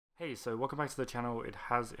Hey, so welcome back to the channel. It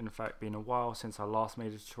has in fact been a while since I last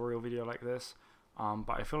made a tutorial video like this,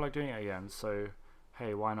 but I feel like doing it again, so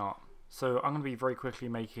hey, why not? So I'm going to be very quickly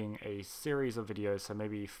making a series of videos, so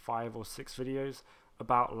maybe 5 or 6 videos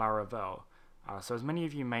about Laravel. So as many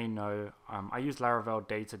of you may know, I use Laravel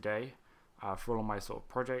day to day for all of my sort of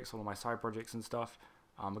projects, all of my side projects and stuff,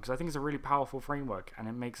 because I think it's a really powerful framework and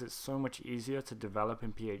it makes it so much easier to develop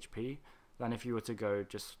in PHP than if you were to go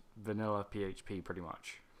just vanilla PHP pretty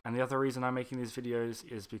much. And the other reason I'm making these videos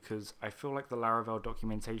is because I feel like the Laravel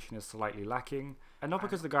documentation is slightly lacking. And not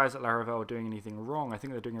because the guys at Laravel are doing anything wrong, I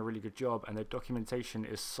think they're doing a really good job and their documentation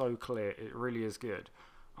is so clear, it really is good.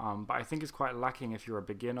 But I think it's quite lacking if you're a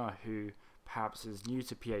beginner who perhaps is new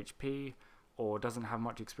to PHP or doesn't have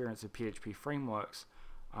much experience with PHP frameworks.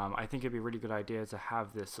 I think it'd be a really good idea to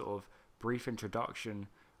have this sort of brief introduction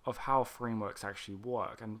of how frameworks actually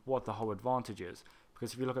work and what the whole advantage is.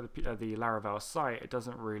 Because if you look at the Laravel site, it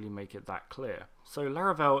doesn't really make it that clear. So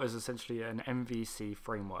Laravel is essentially an MVC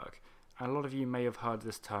framework, and a lot of you may have heard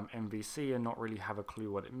this term MVC and not really have a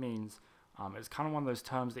clue what it means. It's kind of one of those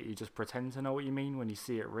terms that you just pretend to know what you mean when you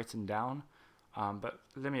see it written down, but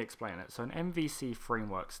let me explain it. So an MVC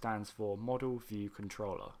framework stands for Model View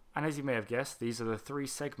Controller. And as you may have guessed, these are the 3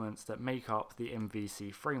 segments that make up the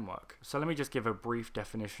MVC framework. So let me just give a brief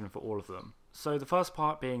definition for all of them. So the first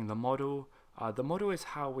part being the model. The model is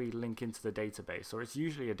how we link into the database, or it's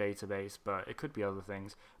usually a database, but it could be other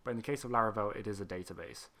things. But in the case of Laravel, it is a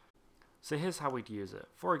database. So here's how we'd use it.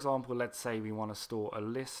 For example, let's say we want to store a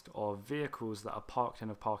list of vehicles that are parked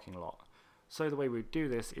in a parking lot. So the way we do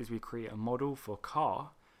this is we create a model for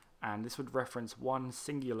car, and this would reference one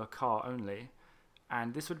singular car only,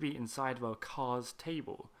 and this would be inside of a cars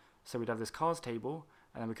table. So we'd have this cars table,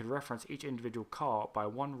 and then we could reference each individual car by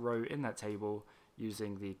one row in that table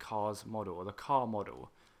using the cars model or the car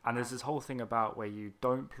model. And there's this whole thing about where you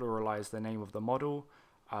don't pluralize the name of the model,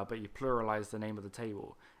 but you pluralize the name of the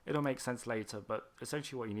table. It'll make sense later, but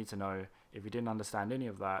essentially what you need to know, if you didn't understand any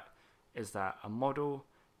of that, is that a model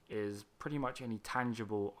is pretty much any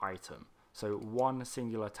tangible item. So one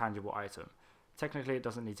singular tangible item. Technically it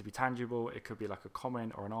doesn't need to be tangible, it could be like a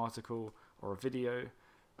comment or an article or a video,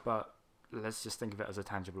 but let's just think of it as a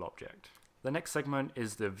tangible object. The next segment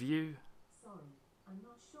is the view. Sorry, I'm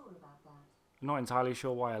not sure about that. Not entirely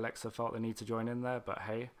sure why Alexa felt the need to join in there, but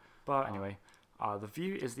hey. But anyway, the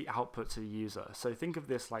view is the output to the user. So think of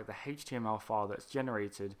this like the HTML file that's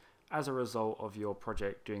generated as a result of your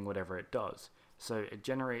project doing whatever it does. So it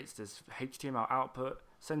generates this HTML output,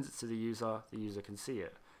 sends it to the user can see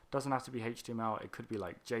it. Doesn't have to be HTML, it could be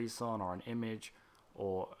like JSON or an image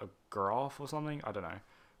or a graph or something, I don't know.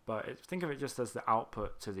 But think of it just as the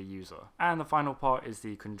output to the user. And the final part is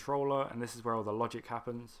the controller, and this is where all the logic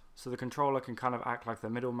happens. So the controller can kind of act like the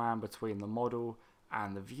middleman between the model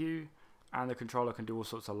and the view, and the controller can do all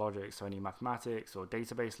sorts of logic, so any mathematics or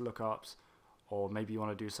database lookups, or maybe you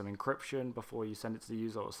want to do some encryption before you send it to the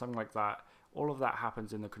user or something like that. All of that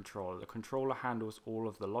happens in the controller. The controller handles all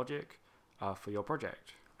of the logic for your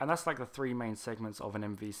project. And that's like the 3 main segments of an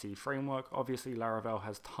MVC framework. Obviously Laravel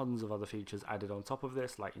has tons of other features added on top of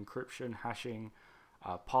this, like encryption, hashing,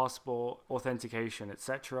 passport, authentication,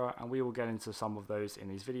 etc. And we will get into some of those in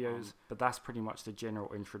these videos, but that's pretty much the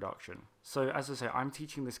general introduction. So as I say, I'm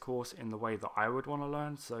teaching this course in the way that I would want to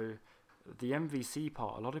learn. So the MVC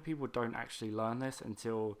part, a lot of people don't actually learn this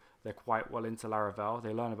until they're quite well into Laravel.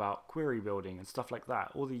 They learn about query building and stuff like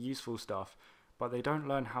that, all the useful stuff, but they don't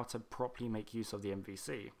learn how to properly make use of the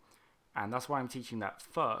MVC. And that's why I'm teaching that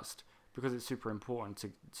first, because it's super important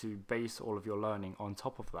to base all of your learning on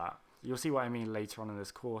top of that. You'll see what I mean later on in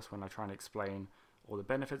this course when I try and explain all the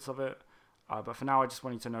benefits of it. But for now, I just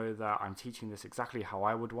want you to know that I'm teaching this exactly how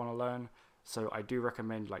I would want to learn. So I do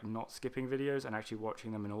recommend like not skipping videos and actually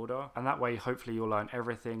watching them in order. And that way, hopefully you'll learn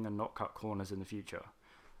everything and not cut corners in the future.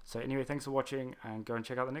 So anyway, thanks for watching and go and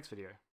check out the next video.